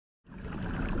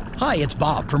Hi, it's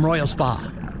Bob from Royal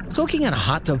Spa. Soaking in a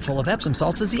hot tub full of Epsom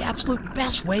salts is the absolute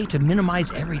best way to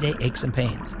minimize everyday aches and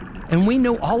pains. And we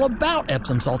know all about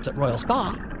Epsom salts at Royal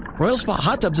Spa. Royal Spa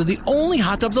hot tubs are the only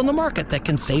hot tubs on the market that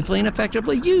can safely and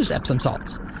effectively use Epsom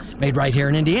salts. Made right here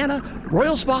in Indiana,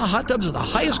 Royal Spa hot tubs are the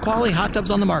highest quality hot tubs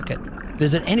on the market.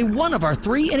 Visit any one of our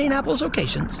 3 Indianapolis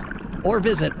locations or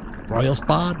visit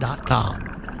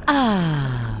royalspa.com.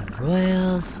 Ah,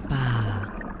 Royal Spa.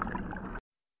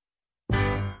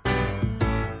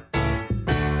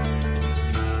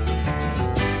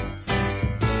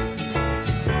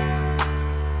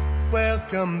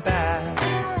 Welcome back.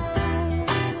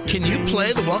 Can you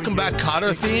play the Welcome Back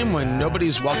Kotter theme when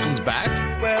nobody's welcomed back?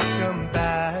 Welcome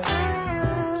back.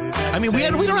 I mean, we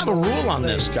don't have a rule on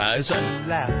this, guys.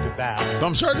 But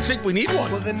I'm starting to think we need one.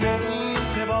 Well, the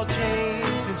names have all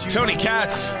changed since you Tony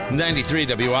Katz, 93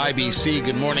 WIBC.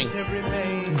 Good morning.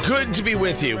 Good to be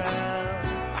with you.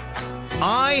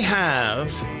 I have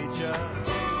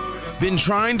been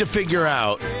trying to figure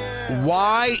out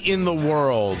why in the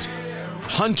world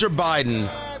Hunter Biden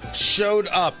showed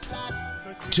up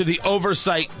to the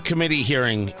Oversight Committee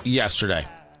hearing yesterday.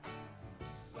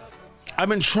 I've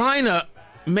been trying to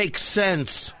make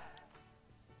sense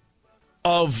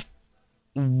of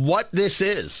what this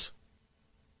is.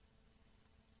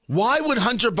 Why would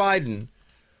Hunter Biden,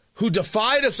 who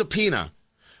defied a subpoena,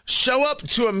 show up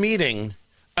to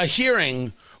a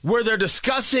hearing where they're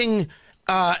discussing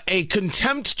a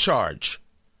contempt charge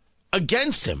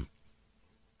against him?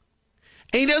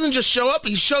 And he doesn't just show up,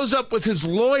 he shows up with his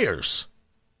lawyers.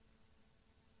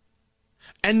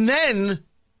 And then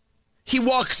he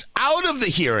walks out of the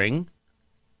hearing,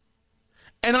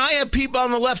 and I have people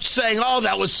on the left saying, oh,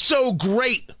 that was so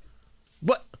great.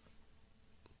 What?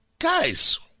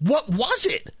 Guys, what was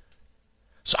it?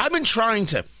 So I've been trying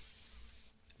to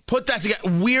put that together.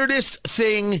 Weirdest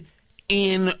thing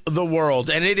in the world,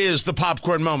 and it is the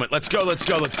popcorn moment. Let's go, let's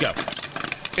go, let's go.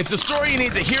 It's a story you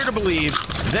need to hear to believe,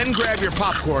 then grab your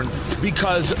popcorn,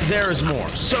 because there is more.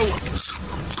 So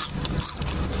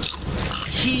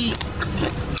he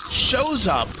shows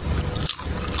up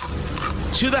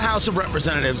to the House of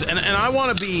Representatives, and I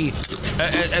want to be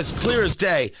as clear as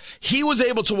day. He was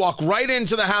able to walk right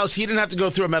into the House. He didn't have to go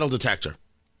through a metal detector.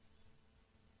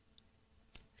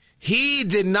 He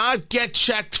did not get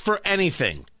checked for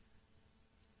anything.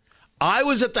 I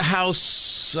was at the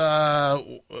House,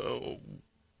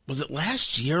 was it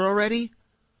last year already?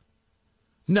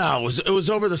 No, it was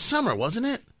over the summer, wasn't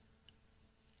it?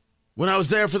 When I was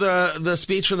there for the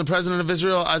speech from the president of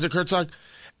Israel, Isaac Herzog.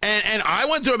 And I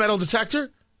went through a metal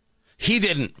detector. He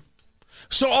didn't.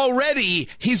 So already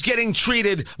he's getting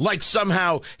treated like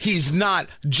somehow he's not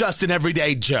just an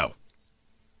everyday Joe.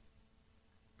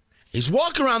 He's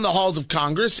walking around the halls of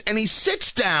Congress and he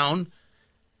sits down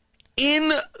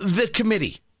in the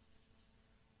committee.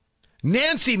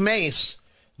 Nancy Mace,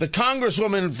 the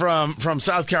congresswoman from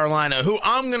South Carolina, who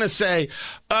I'm going to say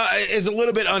is a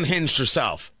little bit unhinged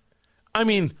herself. I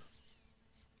mean,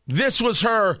 this was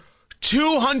her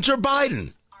to Hunter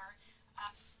Biden.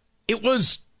 It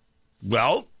was,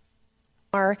 well.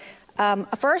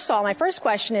 First of all, my first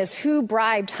question is, who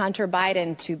bribed Hunter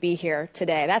Biden to be here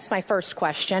today? That's my first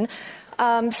question.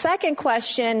 Second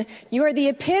question, you are the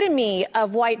epitome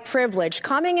of white privilege,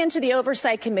 coming into the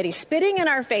Oversight Committee, spitting in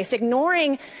our face,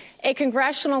 ignoring a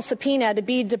congressional subpoena to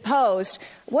be deposed.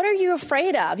 What are you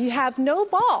afraid of? You have no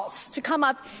balls to come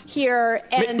up here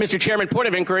and... Mr. Chairman, point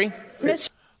of inquiry. Is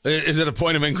it a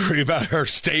point of inquiry about her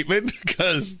statement?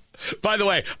 Because, by the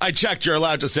way, I checked, you're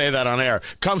allowed to say that on air.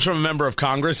 Comes from a member of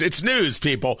Congress. It's news,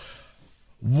 people.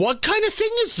 What kind of thing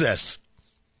is this?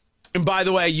 And by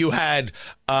the way, you had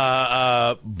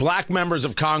black members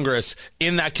of Congress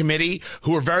in that committee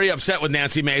who were very upset with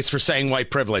Nancy Mace for saying white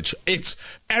privilege.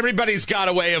 Everybody's got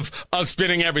a way of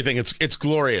spinning everything. It's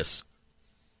glorious.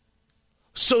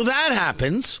 So that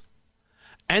happens.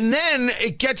 And then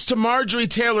it gets to Marjorie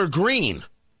Taylor Greene,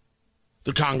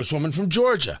 the congresswoman from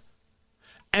Georgia.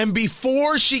 And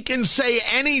before she can say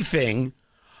anything,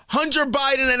 Hunter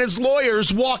Biden and his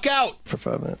lawyers walk out. For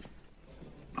 5 minutes.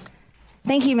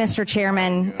 Thank you, Mr.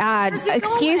 Chairman.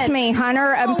 Excuse me,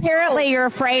 Hunter. Apparently you're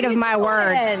afraid of my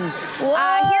words.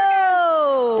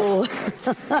 Whoa!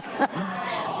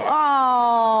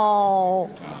 Oh.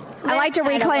 I'd like to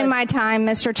reclaim my time,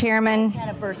 Mr. Chairman. Kind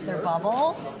of burst their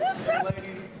bubble.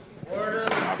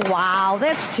 Wow,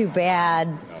 that's too bad.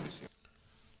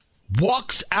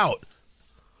 Walks out.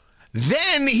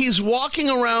 Then he's walking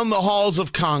around the halls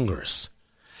of Congress,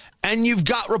 and you've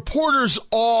got reporters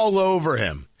all over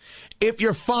him. If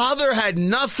your father had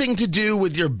nothing to do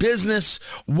with your business,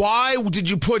 why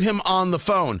did you put him on the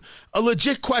phone? A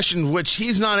legit question, which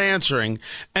he's not answering.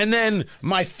 And then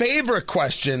my favorite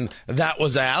question that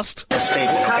was asked. What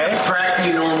kind of crack do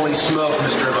you normally smoke,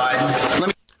 Mr.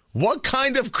 Biden? What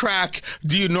kind of crack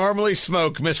do you normally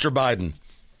smoke, Mr. Biden?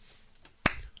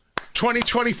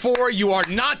 2024, you are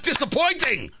not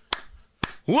disappointing.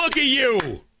 Look at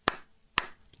you.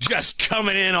 Just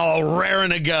coming in all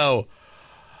raring to go.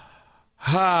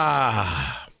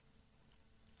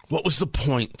 What was the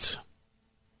point?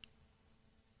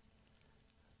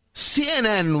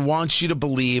 CNN wants you to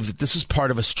believe that this is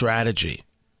part of a strategy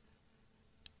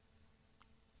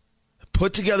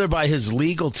put together by his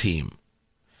legal team,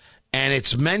 and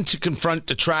it's meant to confront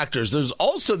detractors. There's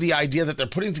also the idea that they're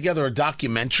putting together a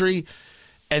documentary,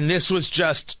 and this was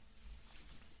just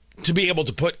to be able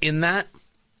to put in that.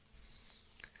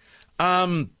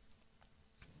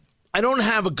 I don't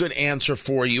have a good answer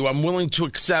for you. I'm willing to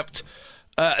accept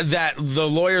that the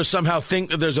lawyers somehow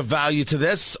think that there's a value to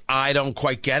this. I don't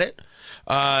quite get it.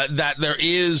 That there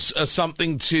is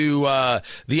something to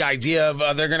the idea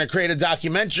of they're going to create a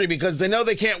documentary because they know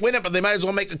they can't win it, but they might as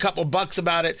well make a couple bucks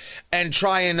about it and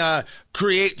try and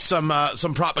create some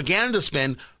propaganda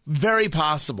spin. Very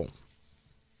possible.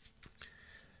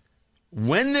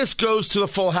 When this goes to the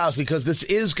full House, because this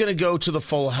is going to go to the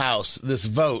full House, this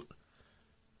vote,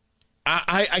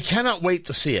 I cannot wait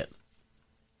to see it.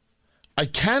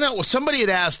 Somebody had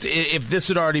asked if this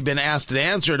had already been asked and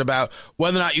answered about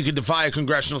whether or not you could defy a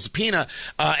congressional subpoena,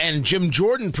 and Jim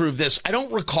Jordan proved this. I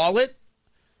don't recall it.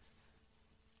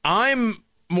 I'm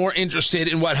more interested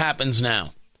in what happens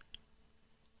now.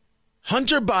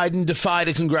 Hunter Biden defied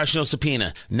a congressional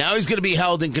subpoena. Now he's going to be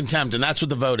held in contempt, and that's what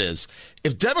the vote is.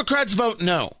 If Democrats vote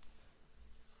no,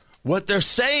 what they're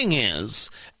saying is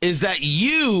that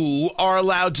you are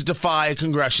allowed to defy a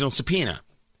congressional subpoena.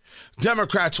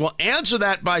 Democrats will answer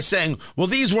that by saying, well,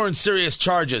 these weren't serious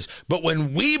charges, but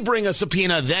when we bring a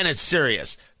subpoena, then it's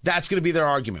serious. That's going to be their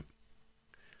argument.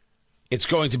 It's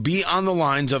going to be on the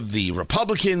lines of the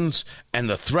Republicans and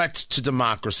the threats to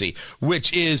democracy,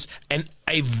 which is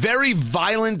a very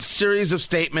violent series of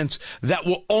statements that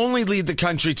will only lead the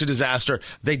country to disaster.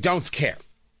 They don't care.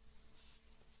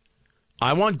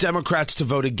 I want Democrats to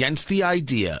vote against the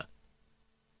idea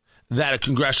that a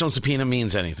congressional subpoena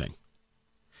means anything,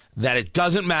 that it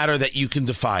doesn't matter, that you can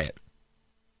defy it.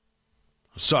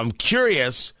 So I'm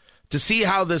curious to see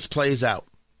how this plays out.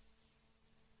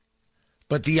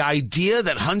 But the idea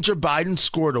that Hunter Biden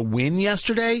scored a win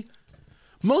yesterday,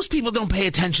 most people don't pay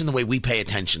attention the way we pay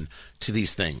attention to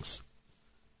these things.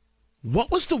 What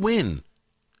was the win?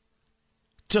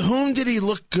 To whom did he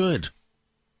look good?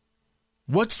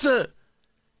 Wouldn't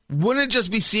it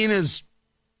just be seen as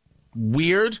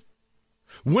weird?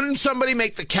 Wouldn't somebody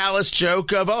make the callous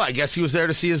joke of, I guess he was there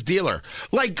to see his dealer?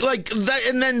 Like that,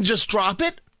 and then just drop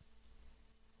it?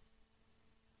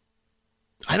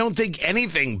 I don't think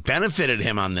anything benefited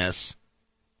him on this.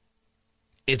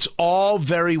 It's all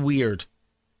very weird.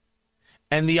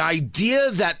 And the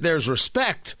idea that there's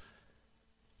respect,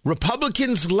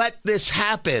 Republicans let this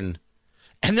happen,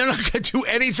 and they're not going to do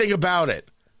anything about it.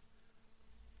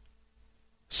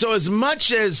 So as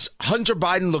much as Hunter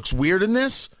Biden looks weird in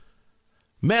this,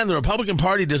 man, the Republican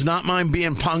Party does not mind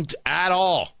being punked at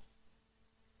all.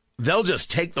 They'll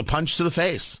just take the punch to the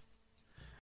face.